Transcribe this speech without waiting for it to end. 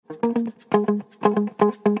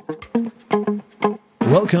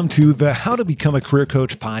Welcome to the How to Become a Career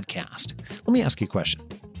Coach podcast. Let me ask you a question.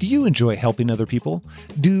 Do you enjoy helping other people?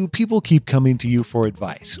 Do people keep coming to you for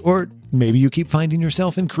advice? Or maybe you keep finding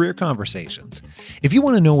yourself in career conversations. If you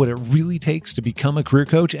want to know what it really takes to become a career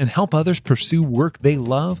coach and help others pursue work they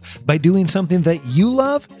love by doing something that you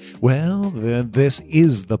love, well, then this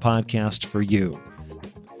is the podcast for you.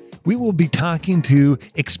 We will be talking to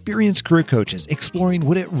experienced career coaches, exploring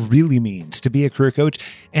what it really means to be a career coach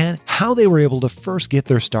and how they were able to first get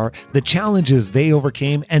their start, the challenges they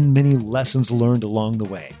overcame, and many lessons learned along the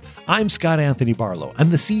way. I'm Scott Anthony Barlow.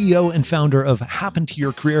 I'm the CEO and founder of Happen to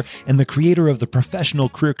Your Career and the creator of the Professional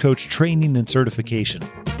Career Coach Training and Certification.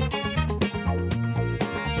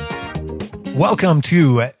 Welcome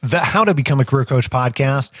to the How to Become a Career Coach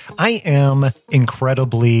podcast. I am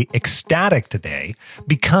incredibly ecstatic today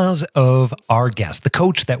because of our guest. The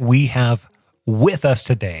coach that we have with us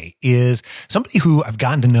today is somebody who I've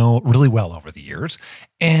gotten to know really well over the years.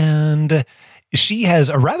 And she has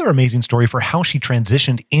a rather amazing story for how she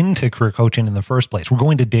transitioned into career coaching in the first place. We're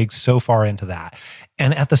going to dig so far into that.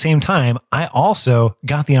 And at the same time, I also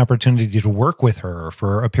got the opportunity to work with her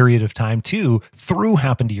for a period of time too through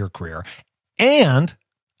Happen to Your Career. And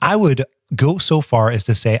I would go so far as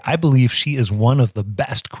to say, I believe she is one of the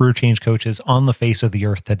best career change coaches on the face of the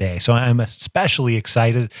earth today. So I'm especially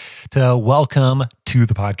excited to welcome to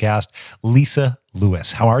the podcast, Lisa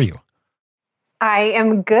Lewis. How are you? I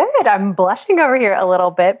am good. I'm blushing over here a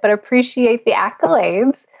little bit, but appreciate the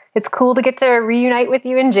accolades. It's cool to get to reunite with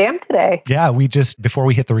you and jam today. Yeah, we just, before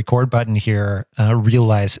we hit the record button here,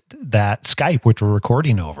 realized that Skype, which we're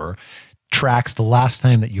recording over, tracks the last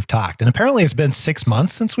time that you've talked. And apparently it's been 6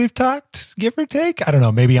 months since we've talked, give or take. I don't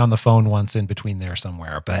know, maybe on the phone once in between there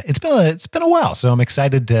somewhere, but it's been a while. So I'm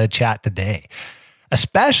excited to chat today,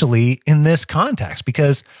 especially in this context,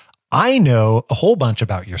 because I know a whole bunch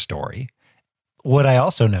about your story. What I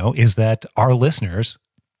also know is that our listeners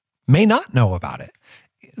may not know about it.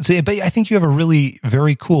 But I think you have a really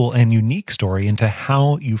very cool and unique story into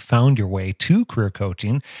how you found your way to career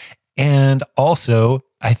coaching. And also,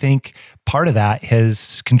 I think part of that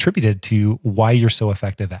has contributed to why you're so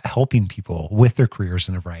effective at helping people with their careers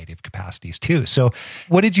in a variety of capacities too. So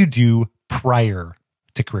what did you do prior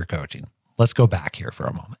to career coaching? Let's go back here for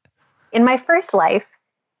a moment. In my first life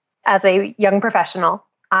as a young professional,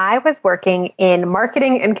 I was working in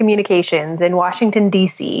marketing and communications in Washington,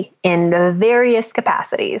 D.C. in various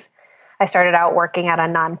capacities. I started out working at a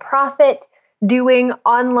nonprofit, doing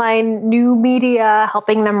online new media,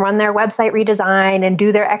 helping them run their website redesign and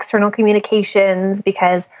do their external communications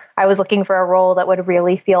because I was looking for a role that would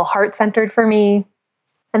really feel heart-centered for me.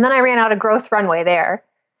 And then I ran out of growth runway there.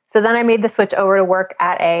 So then I made the switch over to work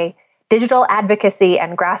at a digital advocacy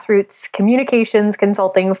and grassroots communications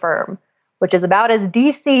consulting firm, which is about as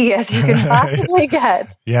DC as you can possibly get.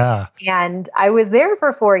 Yeah. And I was there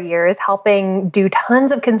for 4 years helping do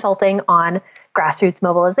tons of consulting on grassroots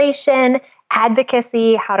mobilization,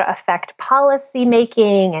 advocacy, how to affect policy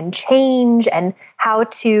making and change, and how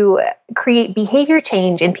to create behavior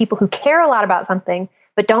change in people who care a lot about something,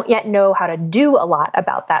 but don't yet know how to do a lot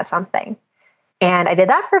about that something. And I did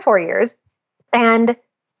that for 4 years and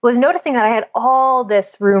was noticing that I had all this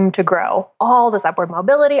room to grow, all this upward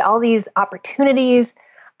mobility, all these opportunities.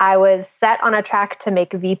 I was set on a track to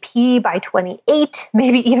make VP by 28,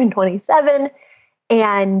 maybe even 27.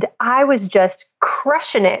 And I was just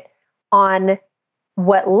crushing it on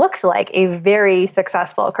what looked like a very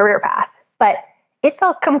successful career path. But it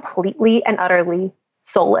felt completely and utterly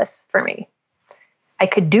soulless for me. I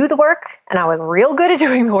could do the work, and I was real good at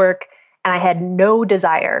doing the work, and I had no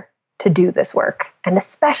desire to do this work, and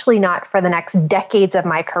especially not for the next decades of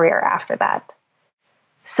my career after that.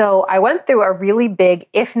 So I went through a really big,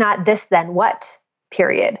 if not this, then what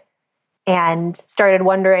period, and started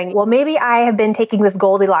wondering, well, maybe I have been taking this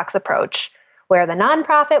Goldilocks approach where the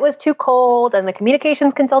nonprofit was too cold and the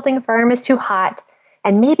communications consulting firm is too hot.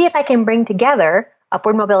 And maybe if I can bring together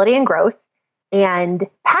upward mobility and growth and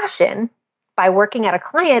passion by working at a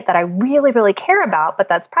client that I really, really care about, but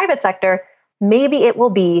that's private sector, maybe it will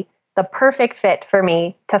be the perfect fit for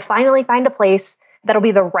me to finally find a place that'll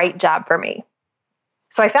be the right job for me.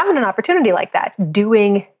 So I found an opportunity like that,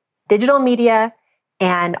 doing digital media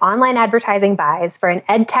and online advertising buys for an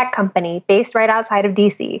ed tech company based right outside of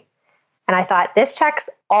DC. And I thought, this checks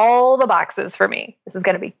all the boxes for me. This is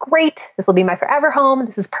going to be great. This will be my forever home.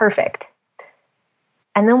 This is perfect.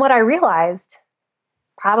 And then what I realized,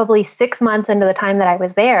 probably 6 months into the time that I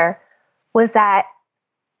was there, was that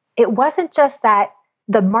it wasn't just that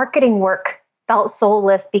the marketing work felt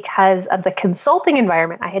soulless because of the consulting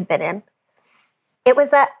environment I had been in. It was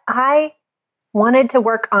that I wanted to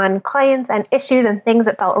work on clients and issues and things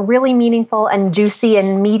that felt really meaningful and juicy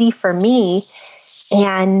and meaty for me.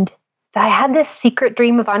 And I had this secret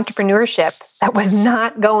dream of entrepreneurship that was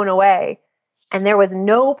not going away. And there was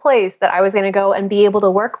no place that I was going to go and be able to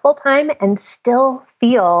work full time and still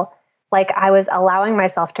feel like I was allowing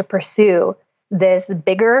myself to pursue this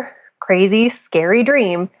bigger, crazy, scary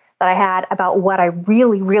dream that I had about what I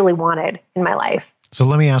really, really wanted in my life. So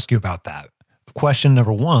let me ask you about that. Question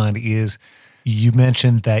number one is, you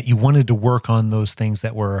mentioned that you wanted to work on those things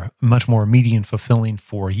that were much more immediate and fulfilling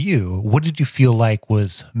for you. What did you feel like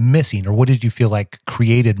was missing, or what did you feel like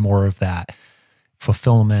created more of that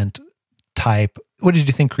fulfillment type? What did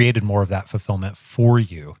you think created more of that fulfillment for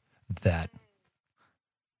you?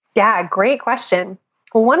 Yeah, great question.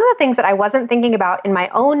 Well, one of the things that I wasn't thinking about in my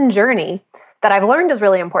own journey that I've learned is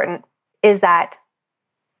really important is that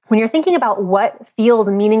when you're thinking about what feels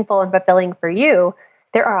meaningful and fulfilling for you,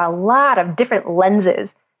 there are a lot of different lenses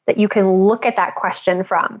that you can look at that question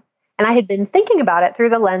from. And I had been thinking about it through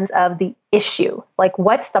the lens of the issue. Like,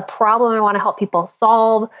 what's the problem I want to help people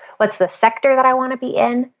solve? What's the sector that I want to be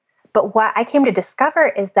in? But what I came to discover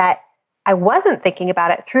is that I wasn't thinking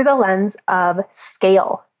about it through the lens of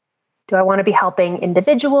scale. Do I want to be helping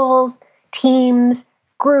individuals, teams,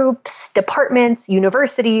 groups, departments,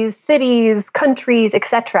 universities, cities, countries,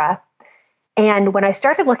 etc.? And when I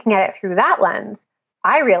started looking at it through that lens,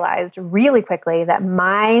 I realized really quickly that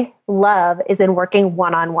my love is in working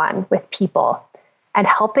one-on-one with people and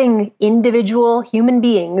helping individual human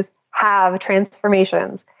beings have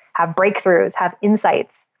transformations, have breakthroughs, have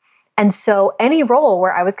insights. And so any role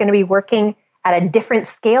where I was going to be working at a different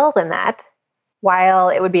scale than that, while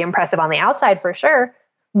it would be impressive on the outside for sure,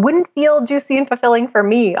 wouldn't feel juicy and fulfilling for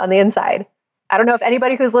me on the inside. I don't know if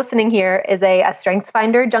anybody who's listening here is a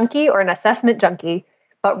StrengthsFinder junkie or an assessment junkie,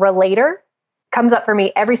 but Relator comes up for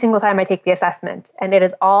me every single time I take the assessment. And it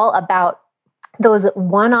is all about those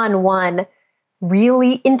one-on-one,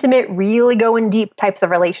 really intimate, really going deep types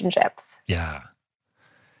of relationships. Yeah.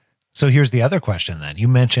 So here's the other question then. You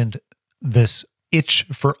mentioned this itch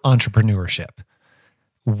for entrepreneurship.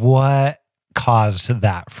 What caused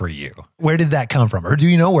that for you? Where did that come from? Or do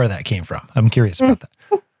you know where that came from? I'm curious about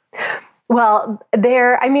that. Well,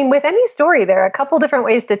 with any story, there are a couple different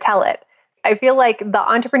ways to tell it. I feel like the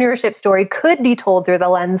entrepreneurship story could be told through the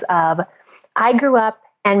lens of, I grew up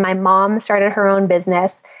and my mom started her own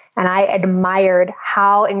business, and I admired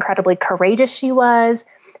how incredibly courageous she was,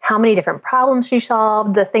 how many different problems she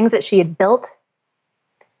solved, the things that she had built.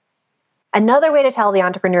 Another way to tell the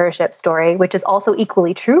entrepreneurship story, which is also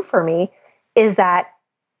equally true for me, is that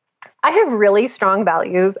I have really strong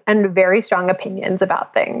values and very strong opinions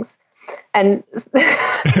about things. And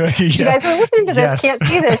you guys who are listening to this can't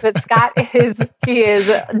see this, but Scott is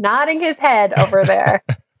nodding his head over there.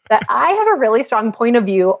 That I have a really strong point of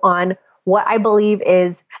view on what I believe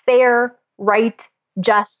is fair, right,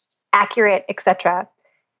 just, accurate, etc.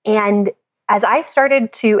 And as I started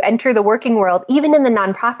to enter the working world, even in the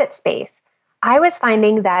nonprofit space, I was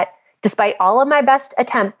finding that despite all of my best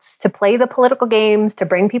attempts to play the political games, to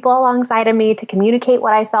bring people alongside of me, to communicate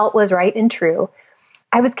what I felt was right and true,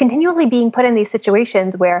 I was continually being put in these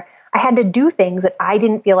situations where I had to do things that I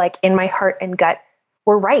didn't feel like in my heart and gut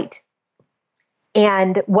were right.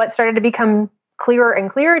 And what started to become clearer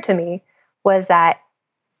and clearer to me was that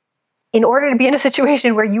in order to be in a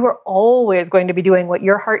situation where you are always going to be doing what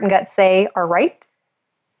your heart and gut say are right,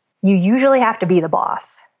 you usually have to be the boss.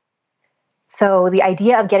 So the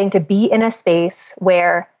idea of getting to be in a space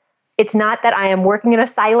where it's not that I am working in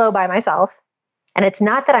a silo by myself, and it's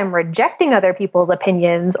not that I'm rejecting other people's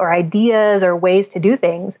opinions or ideas or ways to do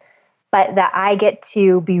things, but that I get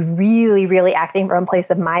to be really, really acting from a place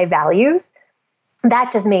of my values,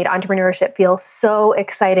 that just made entrepreneurship feel so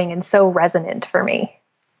exciting and so resonant for me.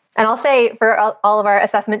 And I'll say for all of our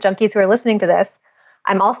assessment junkies who are listening to this,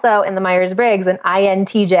 I'm also in the Myers-Briggs an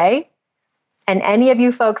INTJ. And any of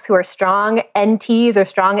you folks who are strong NTs or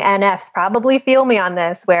strong NFs probably feel me on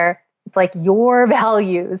this, where it's like your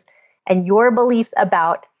values and your beliefs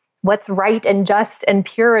about what's right and just and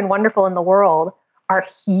pure and wonderful in the world are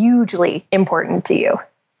hugely important to you.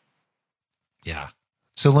 Yeah.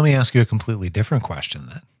 So let me ask you a completely different question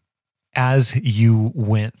then. As you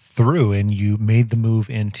went through and you made the move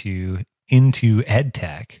into ed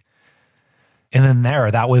tech, and then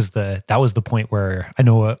that was the point where I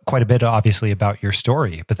know quite a bit, obviously, about your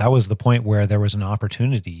story, but that was the point where there was an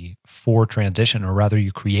opportunity for transition, or rather,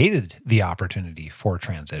 you created the opportunity for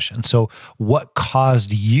transition. So, what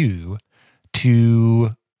caused you to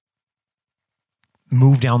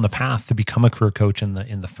move down the path to become a career coach in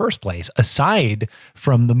the first place, aside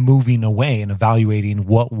from the moving away and evaluating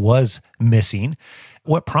what was missing?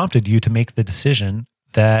 What prompted you to make the decision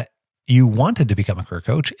that you wanted to become a career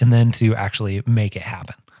coach and then to actually make it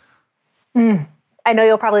happen? I know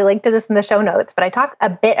you'll probably link to this in the show notes, but I talk a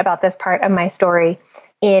bit about this part of my story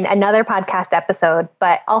in another podcast episode,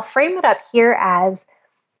 but I'll frame it up here as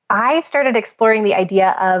I started exploring the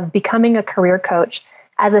idea of becoming a career coach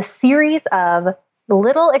as a series of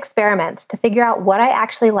little experiments to figure out what I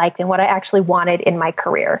actually liked and what I actually wanted in my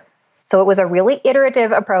career. So it was a really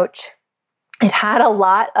iterative approach. It had a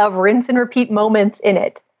lot of rinse and repeat moments in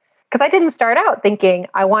it, because I didn't start out thinking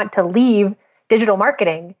I want to leave digital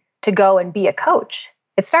marketing to go and be a coach.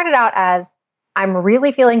 It started out as I'm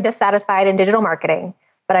really feeling dissatisfied in digital marketing,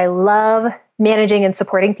 but I love managing and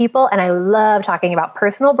supporting people, and I love talking about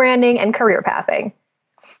personal branding and career pathing.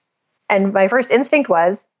 And my first instinct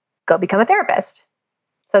was, go become a therapist.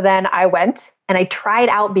 So then I went and I tried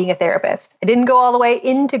out being a therapist. I didn't go all the way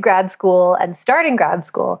into grad school and start in grad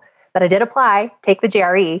school, but I did apply, take the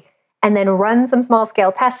GRE, and then run some small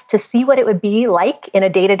scale tests to see what it would be like in a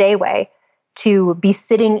day-to-day way to be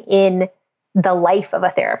sitting in the life of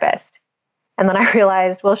a therapist. And then I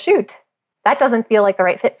realized, well, shoot, that doesn't feel like the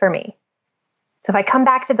right fit for me. So if I come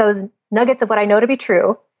back to those nuggets of what I know to be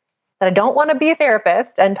true, that I don't want to be a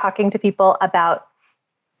therapist and talking to people about,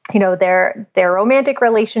 their romantic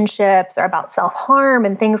relationships or about self-harm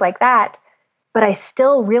and things like that, but I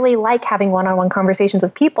still really like having one-on-one conversations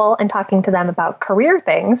with people and talking to them about career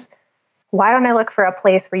things, why don't I look for a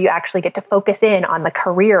place where you actually get to focus in on the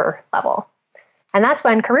career level? And that's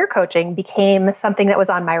when career coaching became something that was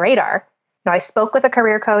on my radar. I spoke with a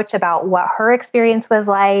career coach about what her experience was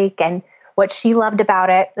like and what she loved about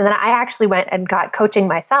it. And then I actually went and got coaching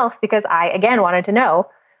myself because I, again, wanted to know,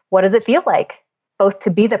 what does it feel like, both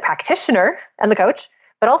to be the practitioner and the coach,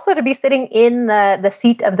 but also to be sitting in the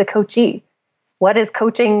seat of the coachee? What does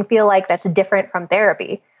coaching feel like that's different from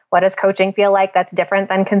therapy? What does coaching feel like that's different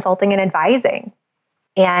than consulting and advising?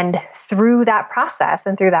 And through that process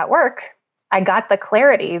and through that work, I got the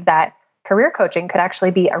clarity that career coaching could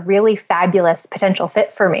actually be a really fabulous potential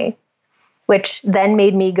fit for me, which then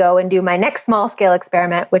made me go and do my next small scale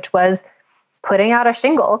experiment, which was putting out a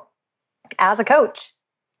shingle as a coach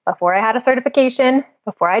before I had a certification,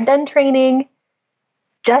 before I'd done training,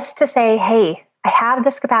 just to say, hey, I have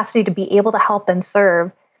this capacity to be able to help and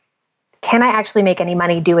serve. Can I actually make any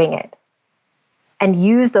money doing it? And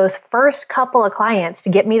use those first couple of clients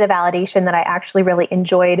to get me the validation that I actually really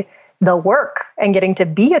enjoyed the work and getting to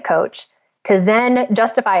be a coach, to then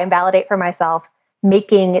justify and validate for myself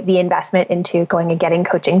making the investment into going and getting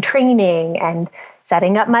coaching training and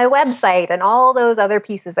setting up my website and all those other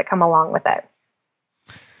pieces that come along with it.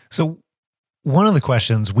 So one of the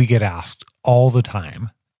questions we get asked all the time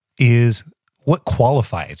is, what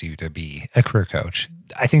qualifies you to be a career coach?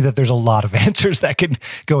 I think that there's a lot of answers that can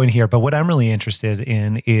go in here, but what I'm really interested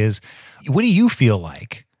in is, what do you feel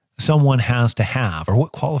like someone has to have, or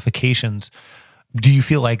what qualifications do you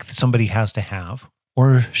feel like somebody has to have,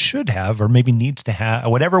 or should have, or maybe needs to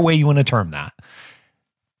have, whatever way you want to term that,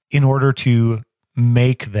 in order to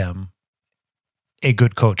make them a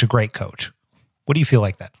good coach, a great coach? What do you feel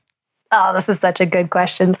like that? Oh, this is such a good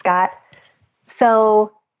question, Scott.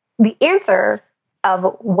 So the answer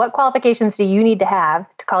of what qualifications do you need to have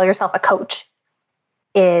to call yourself a coach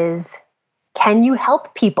is, can you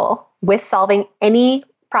help people with solving any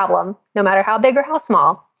problem, no matter how big or how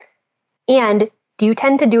small? And do you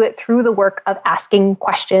tend to do it through the work of asking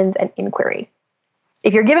questions and inquiry?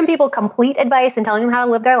 If you're giving people complete advice and telling them how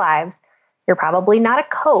to live their lives, you're probably not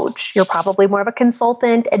a coach. You're probably more of a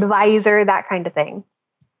consultant, advisor, that kind of thing.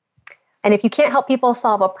 And if you can't help people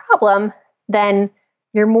solve a problem, then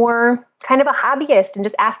you're more kind of a hobbyist and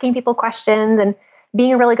just asking people questions and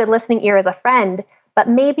being a really good listening ear as a friend, but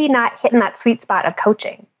maybe not hitting that sweet spot of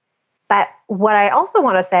coaching. But what I also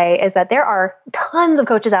want to say is that there are tons of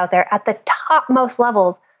coaches out there at the topmost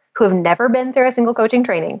levels who have never been through a single coaching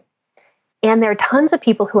training. And there are tons of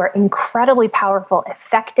people who are incredibly powerful,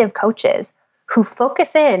 effective coaches who focus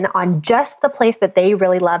in on just the place that they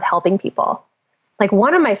really love helping people. Like,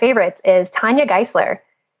 one of my favorites is Tanya Geisler.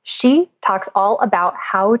 She talks all about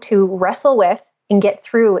how to wrestle with and get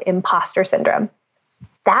through imposter syndrome.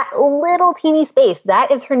 That little teeny space,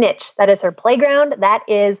 that is her niche. That is her playground. That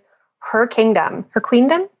is her kingdom, her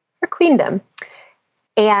queendom.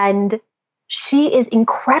 And she is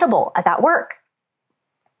incredible at that work.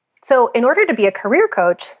 So in order to be a career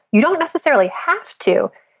coach, you don't necessarily have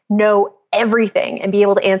to know everything and be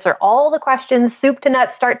able to answer all the questions, soup to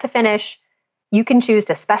nuts, start to finish. You can choose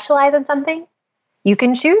to specialize in something You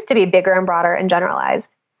can choose to be bigger and broader and generalized.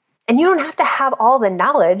 And you don't have to have all the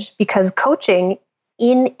knowledge, because coaching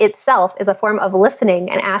in itself is a form of listening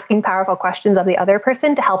and asking powerful questions of the other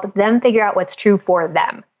person to help them figure out what's true for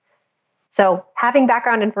them. So having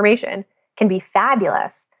background information can be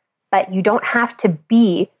fabulous, but you don't have to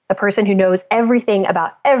be the person who knows everything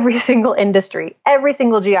about every single industry, every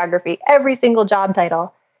single geography, every single job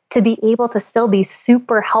title to be able to still be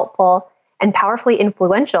super helpful and powerfully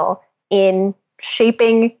influential in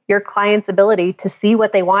shaping your client's ability to see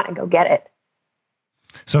what they want and go get it.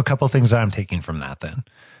 So a couple of things that I'm taking from that then.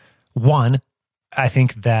 One, I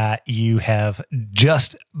think that you have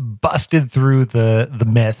just busted through the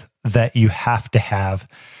myth that you have to have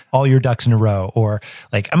all your ducks in a row, or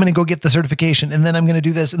like, I'm going to go get the certification and then I'm going to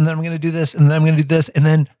do this and then I'm going to do this and then I'm going to do this. And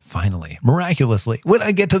then finally, miraculously, when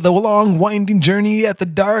I get to the long winding journey at the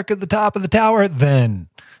dark at the top of the tower, then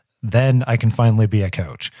I can finally be a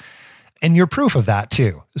coach. And you're proof of that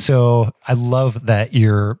too. So I love that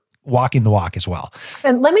you're walking the walk as well.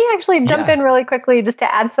 And let me actually jump in really quickly just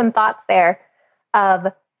to add some thoughts there of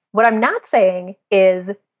what I'm not saying is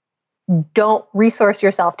don't resource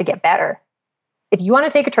yourself to get better. If you want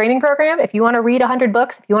to take a training program, if you want to read 100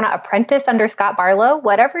 books, if you want to apprentice under Scott Barlow,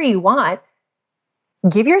 whatever you want,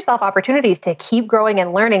 give yourself opportunities to keep growing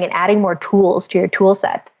and learning and adding more tools to your tool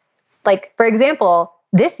set. Like, for example,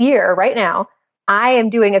 this year, right now, I am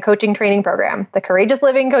doing a coaching training program, the Courageous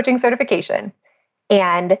Living Coaching Certification.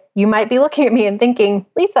 And you might be looking at me and thinking,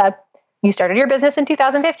 Lisa, you started your business in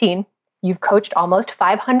 2015. You've coached almost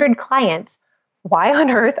 500 clients. Why on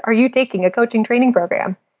earth are you taking a coaching training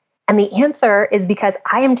program? And the answer is because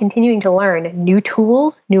I am continuing to learn new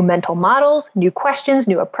tools, new mental models, new questions,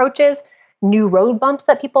 new approaches, new road bumps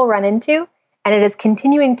that people run into. And it is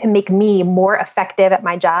continuing to make me more effective at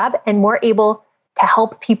my job and more able to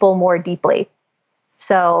help people more deeply.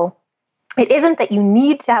 So it isn't that you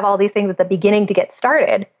need to have all these things at the beginning to get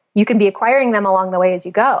started. You can be acquiring them along the way as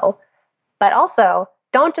you go. But also,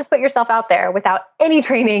 don't just put yourself out there without any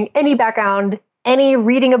training, any background, any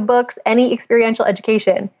reading of books, any experiential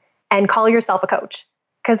education, and call yourself a coach.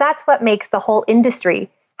 Because that's what makes the whole industry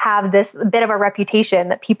have this bit of a reputation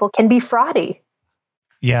that people can be fraudy.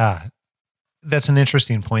 Yeah, that's an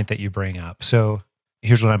interesting point that you bring up. So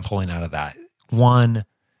here's what I'm pulling out of that. One,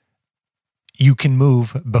 you can move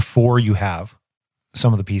before you have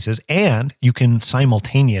some of the pieces, and you can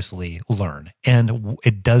simultaneously learn. And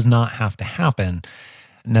it does not have to happen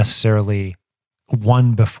necessarily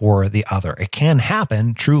one before the other. It can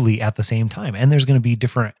happen truly at the same time. And there's going to be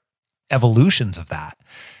different evolutions of that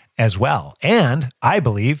as well. And I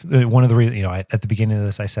believe that one of the reasons, at the beginning of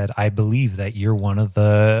this, I said, I believe that you're one of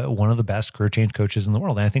the best career change coaches in the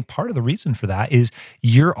world. And I think part of the reason for that is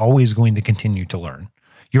you're always going to continue to learn.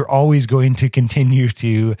 You're always going to continue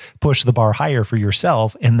to push the bar higher for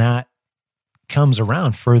yourself. And that comes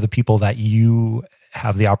around for the people that you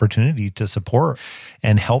have the opportunity to support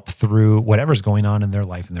and help through whatever's going on in their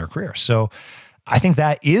life and their career. So I think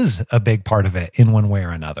that is a big part of it in one way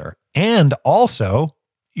or another. And also,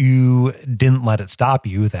 you didn't let it stop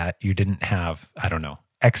you that you didn't have,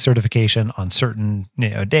 X certification on certain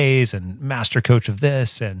days and master coach of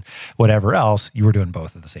this and whatever else. You were doing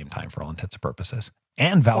both at the same time for all intents and purposes,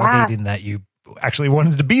 and validating that you actually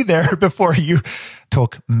wanted to be there before you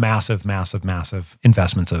took massive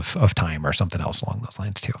investments of time or something else along those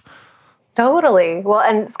lines too. Totally. Well,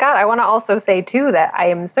 and Scott, I want to also say too that I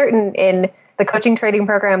am certain in the coaching training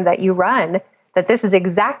program that you run that this is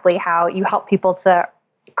exactly how you help people to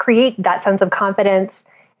create that sense of confidence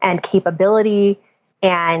and capability,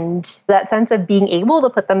 and that sense of being able to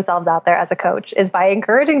put themselves out there as a coach is by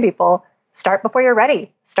encouraging people, start before you're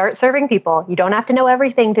ready. Start serving people. You don't have to know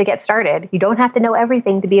everything to get started. You don't have to know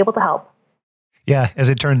everything to be able to help. Yeah, as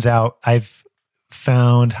it turns out, I've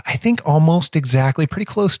found, I think almost exactly pretty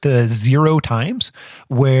close to 0 times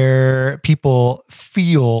where people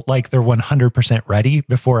feel like they're 100% ready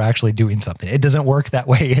before actually doing something. It doesn't work that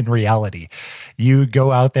way in reality. You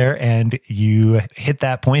go out there and you hit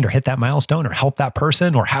that point or hit that milestone or help that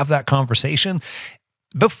person or have that conversation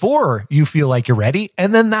before you feel like you're ready.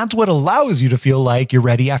 And then that's what allows you to feel like you're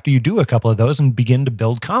ready after you do a couple of those and begin to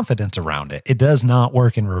build confidence around it. It does not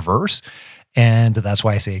work in reverse. And that's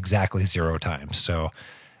why I say exactly 0 times. So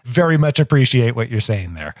very much appreciate what you're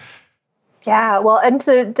saying there. Yeah, well, and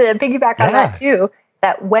to piggyback on that too,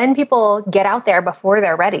 that when people get out there before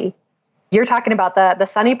they're ready, you're talking about the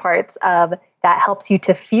sunny parts of that helps you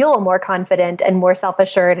to feel more confident and more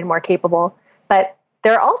self-assured and more capable. But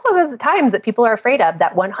there are also those times that people are afraid of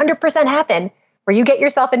that 100% happen where you get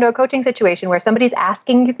yourself into a coaching situation where somebody's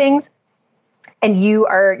asking you things and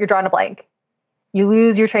you're drawing a blank. You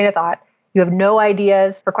lose your train of thought. You have no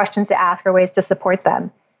ideas for questions to ask or ways to support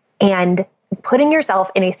them. And putting yourself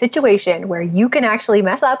in a situation where you can actually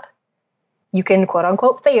mess up, you can quote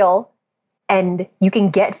unquote fail, and you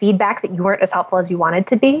can get feedback that you weren't as helpful as you wanted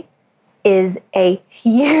to be is a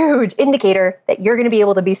huge indicator that you're going to be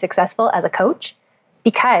able to be successful as a coach.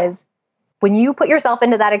 Because when you put yourself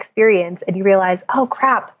into that experience and you realize, oh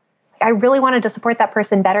crap, I really wanted to support that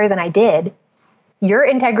person better than I did, your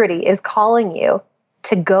integrity is calling you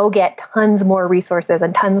to go get tons more resources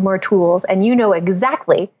and tons more tools. And you know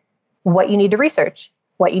exactly what you need to research,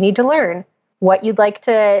 what you need to learn, what you'd like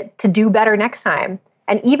to do better next time,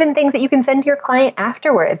 and even things that you can send to your client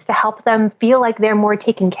afterwards to help them feel like they're more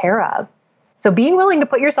taken care of. So being willing to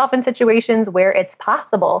put yourself in situations where it's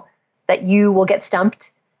possible that you will get stumped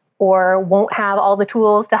or won't have all the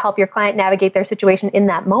tools to help your client navigate their situation in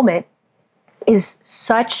that moment is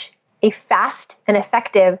such a fast and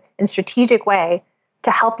effective and strategic way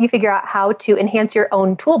to help you figure out how to enhance your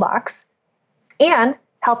own toolbox and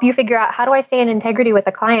help you figure out, how do I stay in integrity with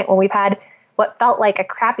a client when we've had what felt like a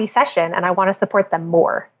crappy session and I want to support them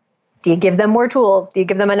more? Do you give them more tools? Do you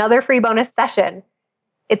give them another free bonus session?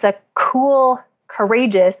 It's a cool,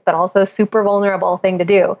 courageous, but also super vulnerable thing to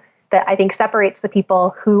do that I think separates the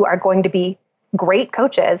people who are going to be great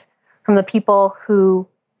coaches from the people who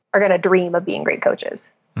are going to dream of being great coaches.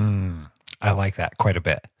 I like that quite a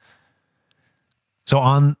bit. So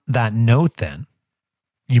on that note then,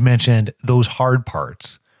 you mentioned those hard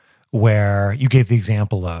parts where you gave the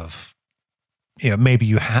example of, maybe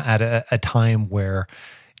you had a time where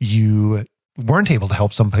you weren't able to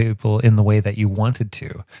help some people in the way that you wanted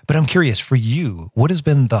to. But I'm curious, for you, what has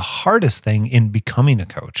been the hardest thing in becoming a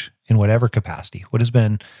coach in whatever capacity? What has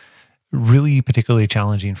been really particularly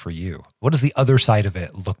challenging for you? What does the other side of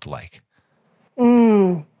it look like?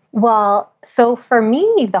 Well, so for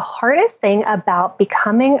me, the hardest thing about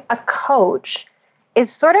becoming a coach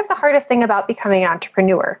is sort of the hardest thing about becoming an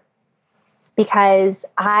entrepreneur. Because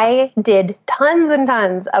I did tons and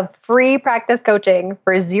tons of free practice coaching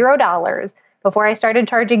for $0 before I started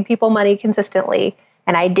charging people money consistently.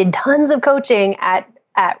 And I did tons of coaching at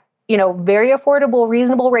very affordable,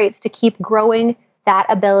 reasonable rates to keep growing that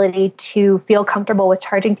ability to feel comfortable with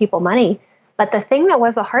charging people money. But the thing that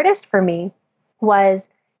was the hardest for me was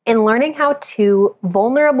in learning how to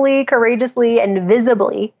vulnerably, courageously, and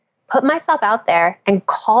visibly put myself out there and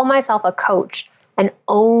call myself a coach and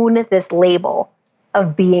own this label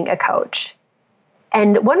of being a coach.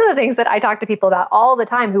 And one of the things that I talk to people about all the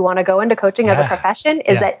time who want to go into coaching as a profession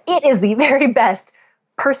is that it is the very best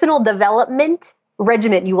personal development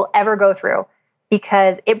regimen you will ever go through,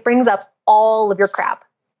 because it brings up all of your crap,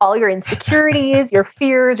 all your insecurities, your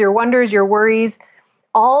fears, your wonders, your worries,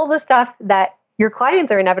 all the stuff that your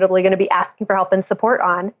clients are inevitably going to be asking for help and support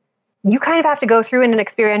on. You kind of have to go through in an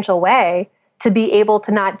experiential way to be able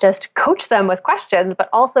to not just coach them with questions, but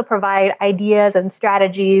also provide ideas and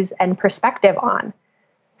strategies and perspective on.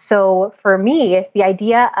 So for me, the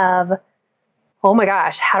idea of, oh my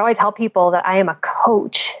gosh, how do I tell people that I am a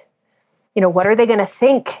coach? What are they going to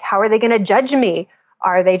think? How are they going to judge me?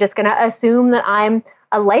 Are they just going to assume that I'm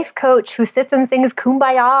a life coach who sits and sings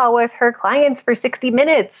Kumbaya with her clients for 60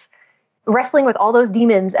 minutes? Wrestling with all those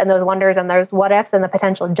demons and those wonders and those what ifs and the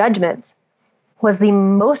potential judgments was the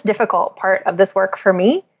most difficult part of this work for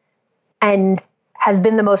me, and has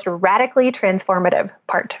been the most radically transformative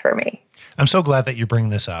part for me. I'm so glad that you bring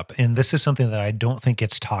this up. And this is something that I don't think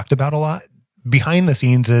gets talked about a lot. Behind the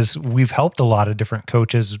scenes is we've helped a lot of different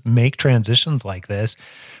coaches make transitions like this.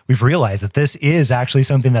 We've realized that this is actually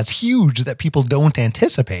something that's huge that people don't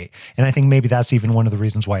anticipate. And I think maybe that's even one of the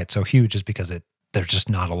reasons why it's so huge, is because there's just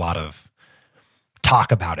not a lot of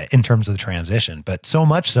talk about it in terms of the transition. But so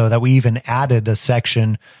much so that we even added a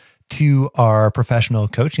section to our professional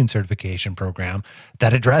coaching certification program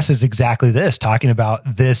that addresses exactly this, talking about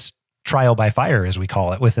this trial by fire, as we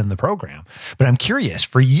call it, within the program. But I'm curious,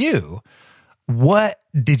 for you, what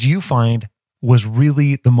did you find was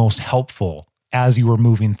really the most helpful as you were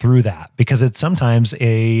moving through that? Because it's sometimes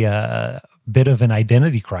a bit of an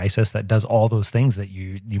identity crisis that does all those things that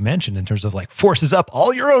you mentioned, in terms of like forces up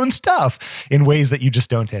all your own stuff in ways that you just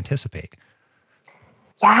don't anticipate.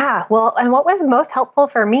 Yeah, well, and what was most helpful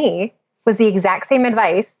for me was the exact same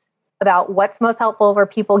advice about what's most helpful for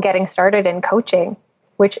people getting started in coaching,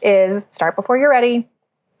 which is start before you're ready,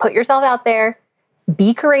 put yourself out there,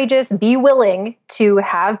 be courageous, be willing to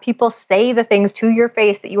have people say the things to your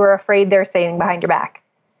face that you are afraid they're saying behind your back.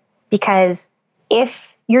 Because if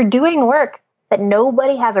you're doing work that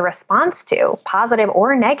nobody has a response to, positive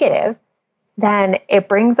or negative, then it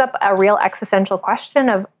brings up a real existential question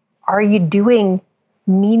of, are you doing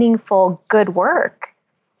meaningful, good work?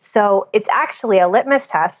 So it's actually a litmus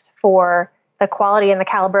test for the quality and the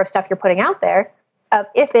caliber of stuff you're putting out there, of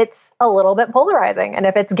if it's a little bit polarizing and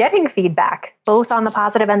if it's getting feedback, both on the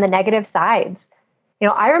positive and the negative sides.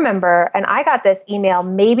 I remember, and I got this email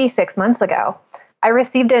maybe 6 months ago. I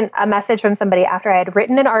received a message from somebody after I had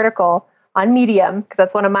written an article on Medium, because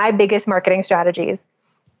that's one of my biggest marketing strategies.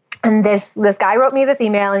 And this guy wrote me this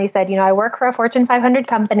email and he said, I work for a Fortune 500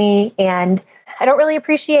 company and I don't really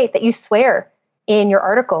appreciate that you swear in your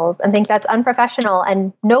articles and think that's unprofessional,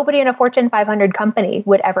 and nobody in a Fortune 500 company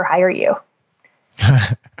would ever hire you.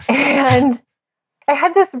 And I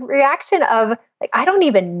had this reaction of, like, I don't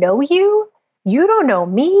even know you. You don't know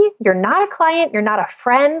me. You're not a client. You're not a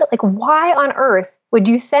friend. Like, why on earth would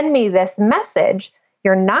you send me this message?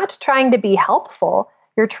 You're not trying to be helpful.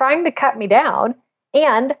 You're trying to cut me down.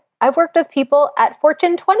 And I've worked with people at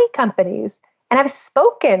Fortune 20 companies, and I've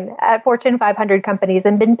spoken at Fortune 500 companies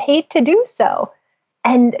and been paid to do so.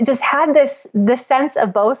 And just had this sense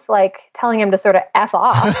of both, like, telling him to sort of F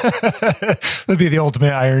off. That'd be the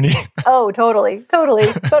ultimate irony. Oh, totally.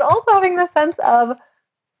 But also having the sense of,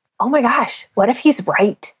 oh my gosh, what if he's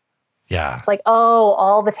right? Yeah. Like,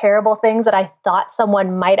 all the terrible things that I thought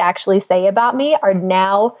someone might actually say about me are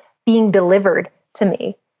now being delivered to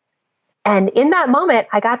me. And in that moment,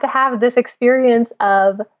 I got to have this experience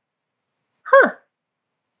of,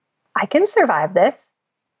 I can survive this.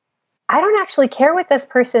 I don't actually care what this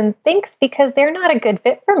person thinks because they're not a good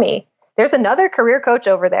fit for me. There's another career coach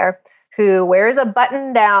over there who wears a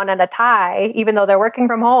button down and a tie, even though they're working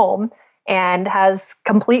from home, and has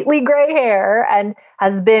completely gray hair and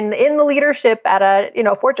has been in the leadership at a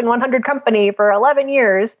Fortune 100 company for 11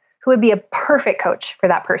 years, who would be a perfect coach for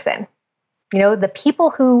that person. The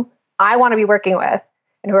people who I want to be working with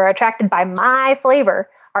and who are attracted by my flavor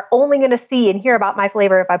are only going to see and hear about my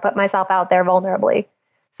flavor if I put myself out there vulnerably.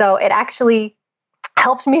 So it actually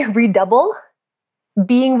helped me redouble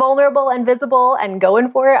being vulnerable and visible and going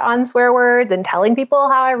for it on swear words and telling people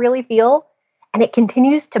how I really feel. And it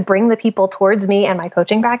continues to bring the people towards me and my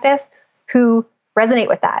coaching practice who resonate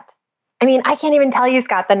with that. I mean, I can't even tell you,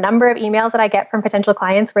 Scott, the number of emails that I get from potential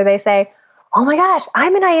clients where they say, oh my gosh,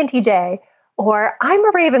 I'm an INTJ, or I'm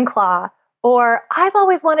a Ravenclaw, or I've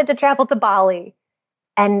always wanted to travel to Bali.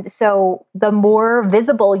 And so the more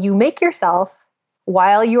visible you make yourself,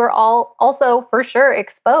 while you are all also for sure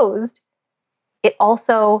exposed, it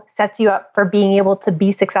also sets you up for being able to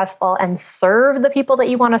be successful and serve the people that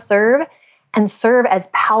you want to serve, and serve as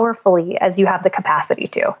powerfully as you have the capacity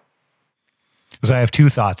to. So I have two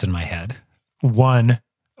thoughts in my head. One,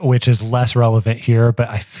 which is less relevant here, but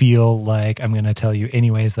I feel like I'm going to tell you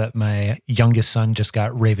anyways, that my youngest son just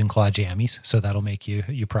got Ravenclaw jammies. So that'll make you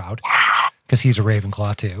proud, because he's a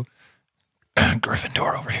Ravenclaw too.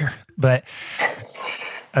 Gryffindor over here. But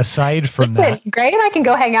aside from that, Greg and I can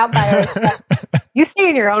go hang out by ourselves. You stay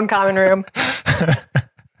in your own common room.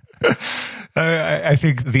 I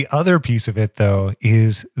think the other piece of it, though,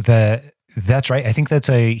 is that that's right. I think that's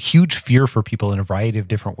a huge fear for people in a variety of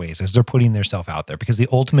different ways as they're putting themselves out there, because the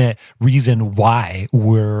ultimate reason why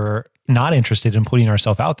we're not interested in putting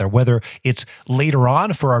ourselves out there, whether it's later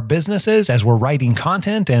on for our businesses as we're writing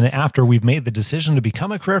content and after we've made the decision to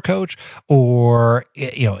become a career coach, or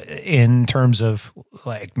in terms of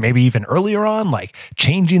like maybe even earlier on, like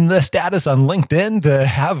changing the status on LinkedIn to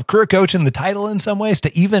have career coach in the title in some ways,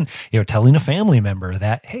 to even telling a family member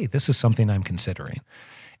that, hey, this is something I'm considering.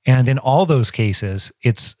 And in all those cases,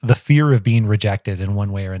 it's the fear of being rejected in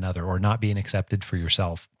one way or another, or not being accepted for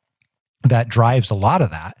yourself, that drives a lot of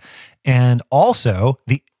that. And also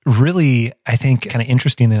the really, I think, kind of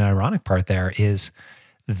interesting and ironic part there is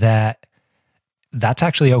that that's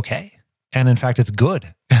actually okay. And in fact, it's good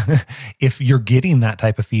if you're getting that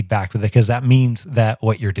type of feedback, because that means that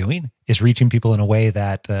what you're doing is reaching people in a way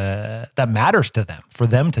that that matters to them. For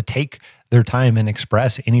them to take their time and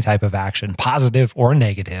express any type of action, positive or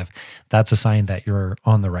negative, that's a sign that you're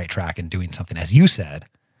on the right track and doing something, as you said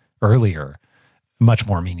earlier, much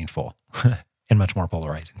more meaningful and much more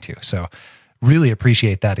polarizing too. So really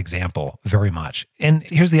appreciate that example very much. And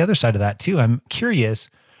here's the other side of that too. I'm curious,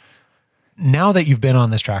 now that you've been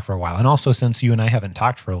on this track for a while, and also since you and I haven't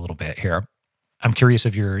talked for a little bit here, I'm curious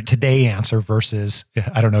of your today answer versus,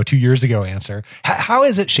 2 years ago answer. How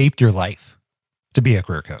has it shaped your life to be a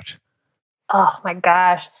career coach? Oh my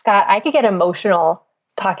gosh, Scott, I could get emotional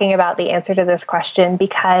talking about the answer to this question,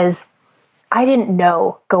 because I didn't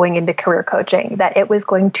know going into career coaching that it was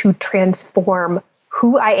going to transform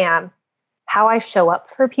who I am, how I show up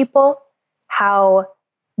for people, how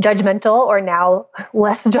judgmental or now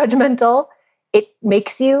less judgmental it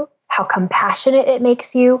makes you, how compassionate it makes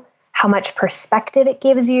you, how much perspective it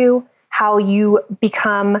gives you, how you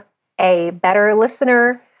become a better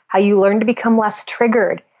listener, how you learn to become less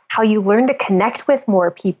triggered, how you learn to connect with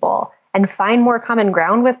more people and find more common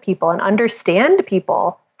ground with people and understand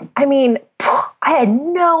people. I mean, I had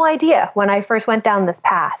no idea when I first went down this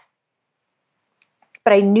path.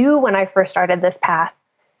 But I knew when I first started this path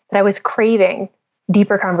that I was craving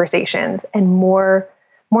deeper conversations and more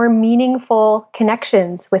meaningful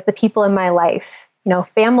connections with the people in my life,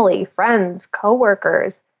 family, friends,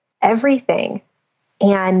 coworkers, everything.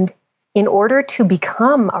 And in order to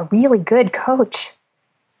become a really good coach,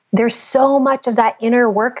 there's so much of that inner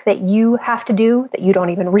work that you have to do that you don't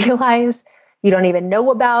even realize, you don't even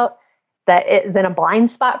know about, that is in a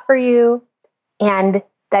blind spot for you, and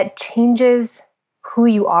that changes who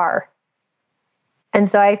you are. And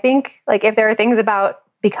so I think, if there are things about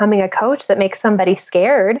becoming a coach that makes somebody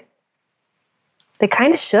scared, they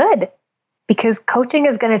kind of should, because coaching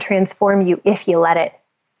is going to transform you if you let it,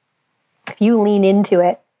 if you lean into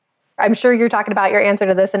it. I'm sure you're talking about your answer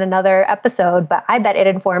to this in another episode, but I bet it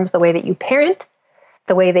informs the way that you parent,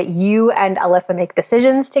 the way that you and Alyssa make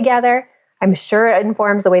decisions together. I'm sure it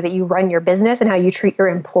informs the way that you run your business and how you treat your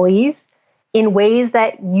employees in ways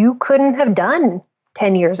that you couldn't have done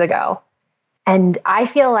 10 years ago. And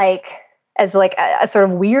I feel like, as a sort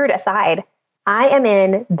of weird aside, I am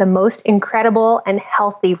in the most incredible and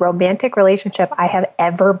healthy romantic relationship I have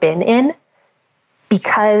ever been in,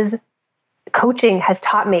 because coaching has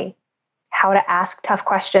taught me how to ask tough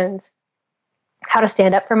questions, how to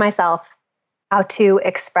stand up for myself, how to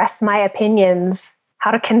express my opinions,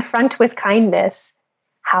 how to confront with kindness,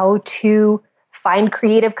 how to find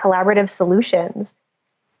creative, collaborative solutions.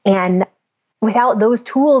 And without those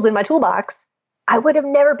tools in my toolbox, I would have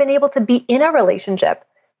never been able to be in a relationship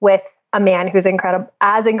with a man who's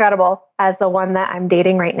incredible as the one that I'm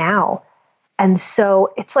dating right now. And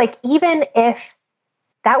so it's like, even if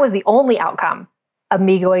that was the only outcome of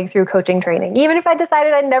me going through coaching training, even if I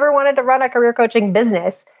decided I never wanted to run a career coaching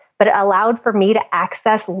business, but it allowed for me to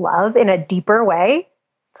access love in a deeper way,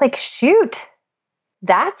 it's like, shoot,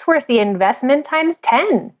 that's worth the investment times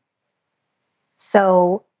 10.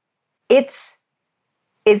 So it's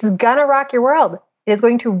gonna rock your world. It is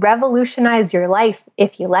going to revolutionize your life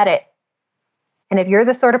if you let it. And if you're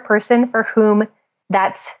the sort of person for whom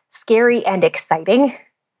that's scary and exciting,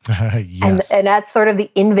 yes. and that's sort of the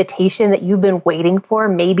invitation that you've been waiting for,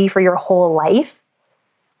 maybe for your whole life,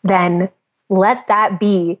 then let that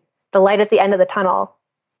be the light at the end of the tunnel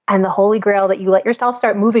and the holy grail that you let yourself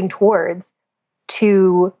start moving towards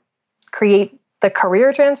to create the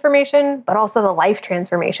career transformation, but also the life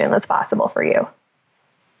transformation that's possible for you.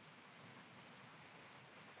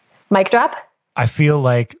 Mic drop? I feel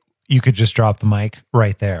like you could just drop the mic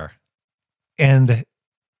right there. And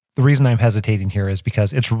the reason I'm hesitating here is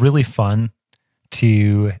because it's really fun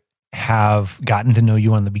to have gotten to know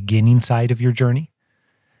you on the beginning side of your journey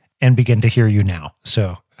and begin to hear you now.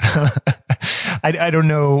 So I don't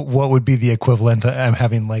know what would be the equivalent. I'm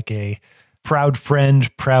having like a proud friend,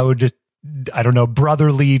 brotherly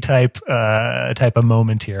type of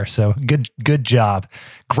moment here. So good job.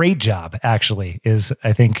 Great job, actually, is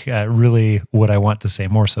I think really what I want to say,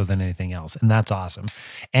 more so than anything else. And that's awesome.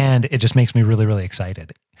 And it just makes me really, really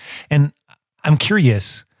excited. And I'm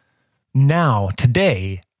curious now,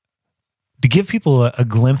 today, to give people a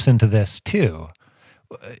glimpse into this too,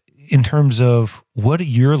 in terms of what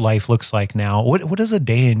your life looks like now. What does a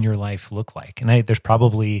day in your life look like? And there's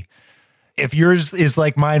probably, if yours is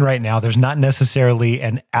like mine right now, there's not necessarily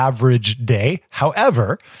an average day.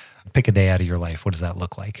 However, pick a day out of your life. What does that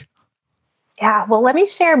look like? Yeah, well, let me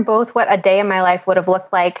share both what a day in my life would have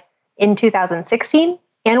looked like in 2016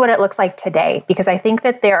 and what it looks like today, because I think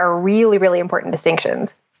that there are really, really important distinctions.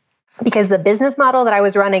 Because the business model that I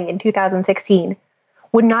was running in 2016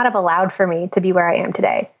 would not have allowed for me to be where I am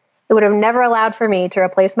today. It would have never allowed for me to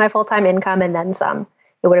replace my full-time income and then some.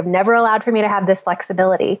 It would have never allowed for me to have this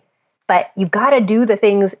flexibility. But you've got to do the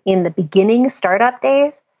things in the beginning startup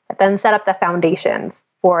days that then set up the foundations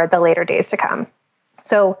for the later days to come.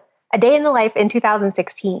 So a day in the life in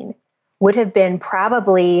 2016 would have been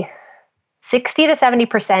probably 60 to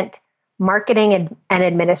 70% marketing and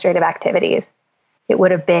administrative activities. It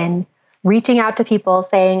would have been reaching out to people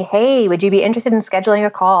saying, hey, would you be interested in scheduling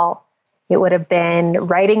a call? It would have been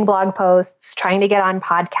writing blog posts, trying to get on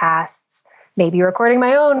podcasts, maybe recording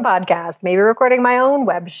my own podcast, maybe recording my own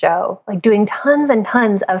web show, like doing tons and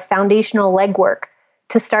tons of foundational legwork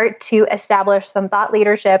to start to establish some thought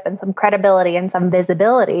leadership and some credibility and some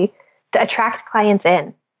visibility to attract clients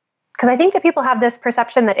in. Because I think that people have this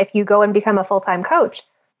perception that if you go and become a full-time coach,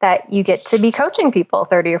 that you get to be coaching people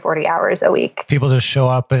 30 or 40 hours a week. People just show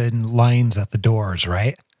up in lines at the doors,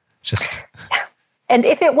 right? Just And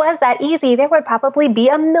if it was that easy, there would probably be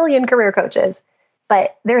a million career coaches.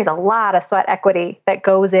 But there's a lot of sweat equity that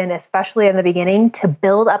goes in, especially in the beginning, to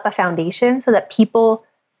build up a foundation so that people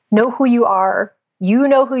know who you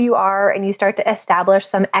know who you are, and you start to establish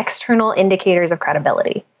some external indicators of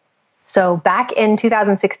credibility. So back in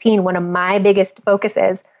 2016, one of my biggest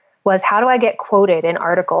focuses was how do I get quoted in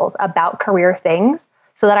articles about career things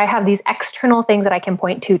so that I have these external things that I can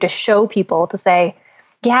point to show people to say,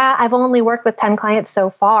 yeah, I've only worked with 10 clients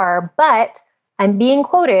so far, but I'm being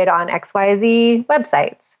quoted on XYZ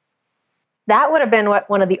websites. That would have been what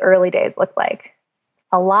one of the early days looked like.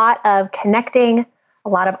 A lot of connecting, a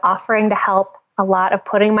lot of offering to help, a lot of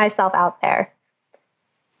putting myself out there.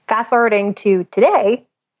 Fast forwarding to today,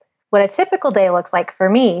 what a typical day looks like for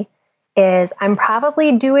me is I'm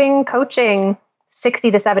probably doing coaching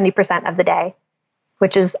 60 to 70% of the day,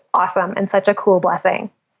 which is awesome and such a cool blessing.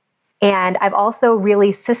 And I've also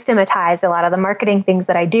really systematized a lot of the marketing things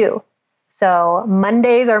that I do. So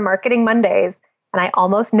Mondays are marketing Mondays, and I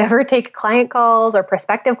almost never take client calls or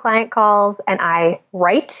prospective client calls, and I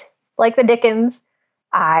write like the Dickens.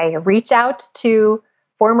 I reach out to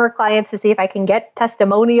former clients to see if I can get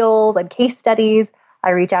testimonials and case studies. I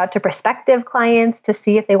reach out to prospective clients to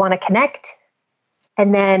see if they want to connect.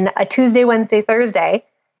 And then a Tuesday, Wednesday, Thursday,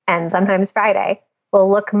 and sometimes Friday will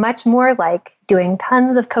look much more like doing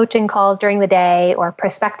tons of coaching calls during the day or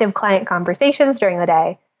prospective client conversations during the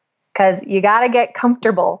day, because you got to get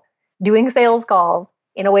comfortable doing sales calls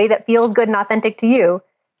in a way that feels good and authentic to you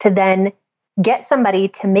to then get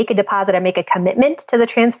somebody to make a deposit and make a commitment to the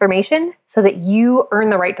transformation so that you earn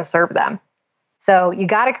the right to serve them. So you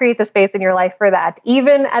got to create the space in your life for that,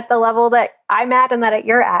 even at the level that I'm at and that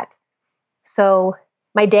you're at. So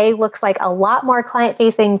my day looks like a lot more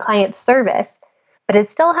client-facing, client service, but it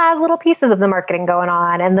still has little pieces of the marketing going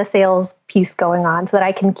on and the sales piece going on so that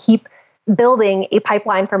I can keep building a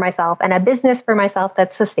pipeline for myself and a business for myself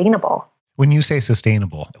that's sustainable. when you say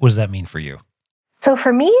sustainable, what does that mean for you? So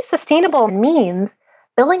for me, sustainable means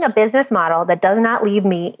building a business model that does not leave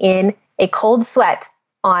me in a cold sweat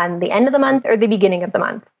on the end of the month or the beginning of the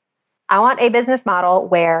month. I want a business model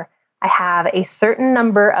where I have a certain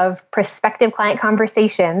number of prospective client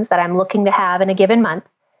conversations that I'm looking to have in a given month,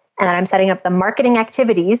 and that I'm setting up the marketing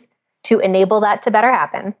activities to enable that to better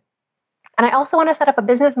happen. And I also want to set up a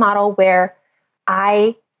business model where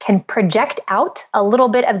I can project out a little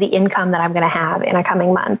bit of the income that I'm going to have in a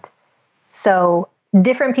coming month. So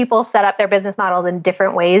different people set up their business models in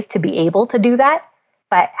different ways to be able to do that.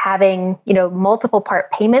 But having, multiple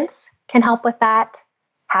part payments can help with that.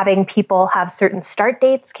 Having people have certain start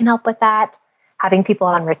dates can help with that. Having people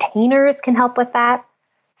on retainers can help with that.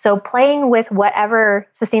 So playing with whatever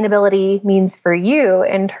sustainability means for you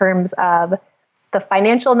in terms of the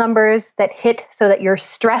financial numbers that hit so that your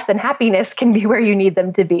stress and happiness can be where you need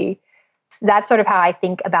them to be. That's sort of how I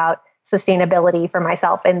think about sustainability for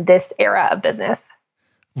myself in this era of business.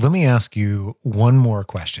 Let me ask you one more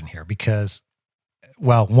question here because,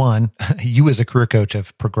 well, one, you as a career coach have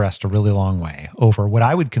progressed a really long way over what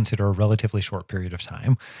I would consider a relatively short period of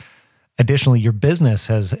time. Additionally, your business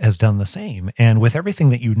has done the same. And with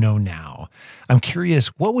everything that you know now, I'm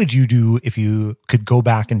curious, what would you do if you could go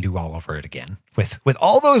back and do all over it again? With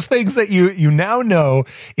all those things that you now know,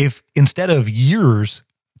 if instead of years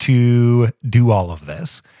to do all of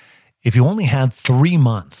this, if you only had 3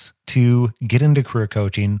 months to get into career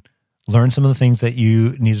coaching, learn some of the things that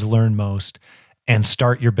you need to learn most, and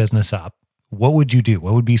start your business up, what would you do?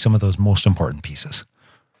 What would be some of those most important pieces?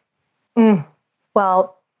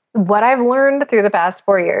 Well, what I've learned through the past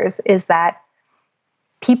 4 years is that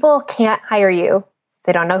people can't hire you if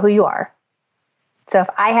they don't know who you are. So if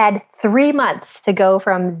I had 3 months to go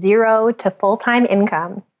from zero to full-time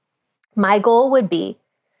income, my goal would be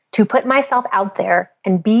to put myself out there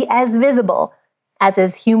and be as visible as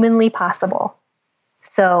is humanly possible.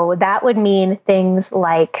 So that would mean things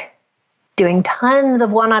like doing tons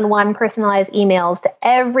of one-on-one personalized emails to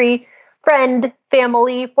every friend,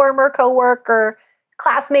 family, former coworker,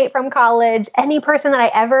 classmate from college, any person that I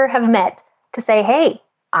ever have met to say, hey,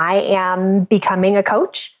 I am becoming a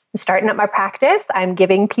coach, I'm starting up my practice, I'm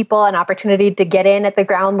giving people an opportunity to get in at the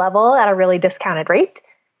ground level at a really discounted rate.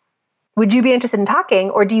 Would you be interested in talking,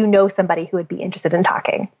 or do you know somebody who would be interested in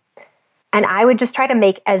talking? And I would just try to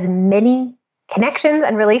make as many connections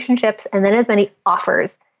and relationships and then as many offers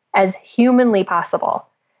as humanly possible.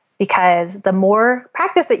 Because the more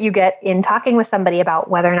practice that you get in talking with somebody about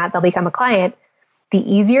whether or not they'll become a client, the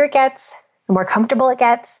easier it gets, the more comfortable it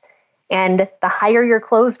gets, and the higher your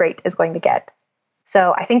close rate is going to get.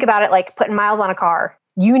 So I think about it like putting miles on a car.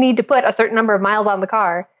 You need to put a certain number of miles on the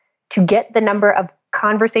car to get the number of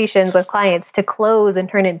conversations with clients to close and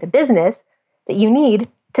turn into business that you need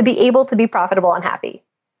to be able to be profitable and happy.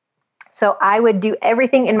 So I would do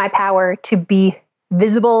everything in my power to be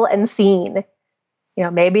visible and seen.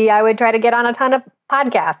 Maybe I would try to get on a ton of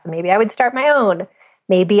podcasts. Maybe I would start my own.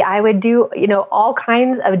 Maybe I would do, all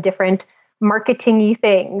kinds of different marketing-y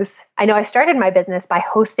things. I know I started my business by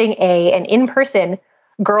hosting an in-person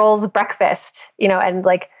girls' breakfast, and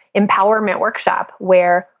like empowerment workshop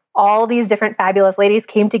where all these different fabulous ladies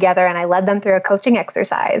came together and I led them through a coaching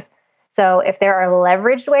exercise. So if there are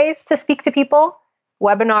leveraged ways to speak to people,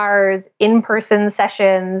 webinars, in-person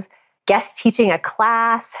sessions, guest teaching a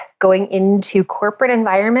class, going into corporate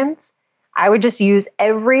environments, I would just use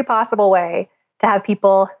every possible way to have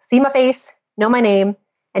people see my face, know my name,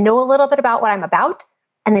 and know a little bit about what I'm about,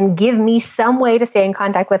 and then give me some way to stay in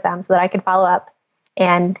contact with them so that I can follow up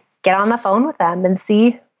and get on the phone with them and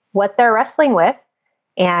see what they're wrestling with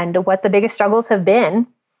and what the biggest struggles have been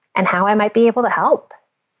and how I might be able to help.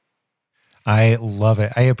 I love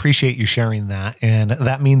it. I appreciate you sharing that. And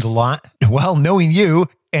that means a lot. Well, knowing you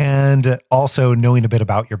and also knowing a bit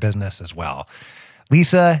about your business as well.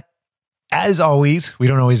 Lisa, as always, we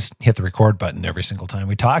don't always hit the record button every single time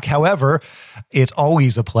we talk. However, it's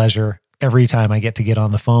always a pleasure every time I get to get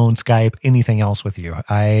on the phone, Skype, anything else with you.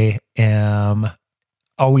 I am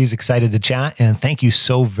always excited to chat. And thank you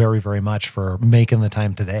so very, very much for making the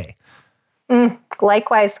time today.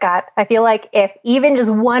 Likewise, Scott. I feel like if even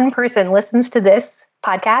just one person listens to this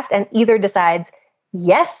podcast and either decides,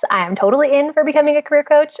 yes, I am totally in for becoming a career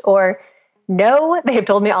coach, or no, they have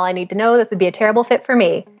told me all I need to know, this would be a terrible fit for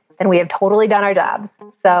me, then we have totally done our jobs.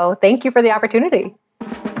 So thank you for the opportunity.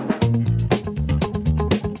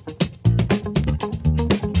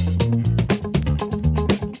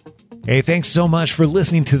 Hey, thanks so much for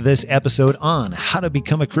listening to this episode on how to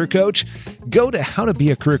become a career coach. Go to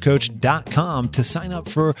howtobeacareercoach.com to sign up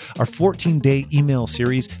for our 14-day email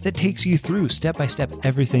series that takes you through step-by-step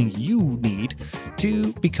everything you need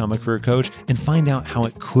to become a career coach and find out how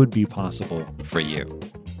it could be possible for you.